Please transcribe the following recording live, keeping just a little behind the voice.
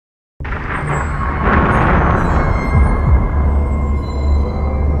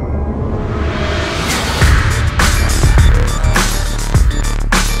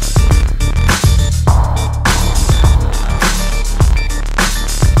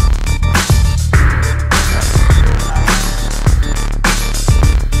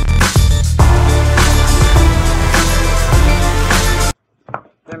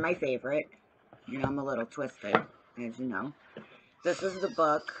my favorite. You know, I'm a little twisted, as you know. This is the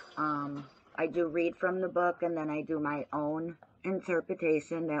book. I do read from the book, and then I do my own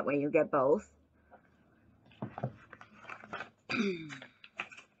interpretation. That way you get both.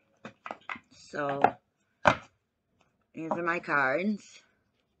 So, these are my cards.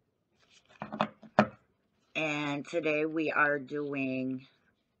 And today we are doing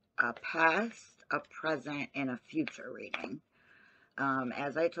a past, a present, and a future reading.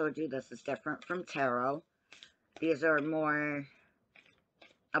 As I told you, this is different from tarot. These are more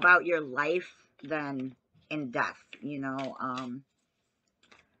about your life than in death, you know.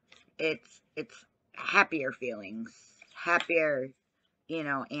 It's happier feelings, happier, you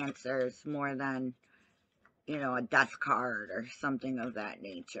know, answers more than, you know, a death card or something of that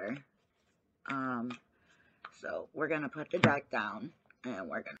nature. So we're gonna put the deck down and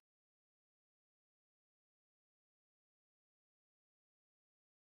we're gonna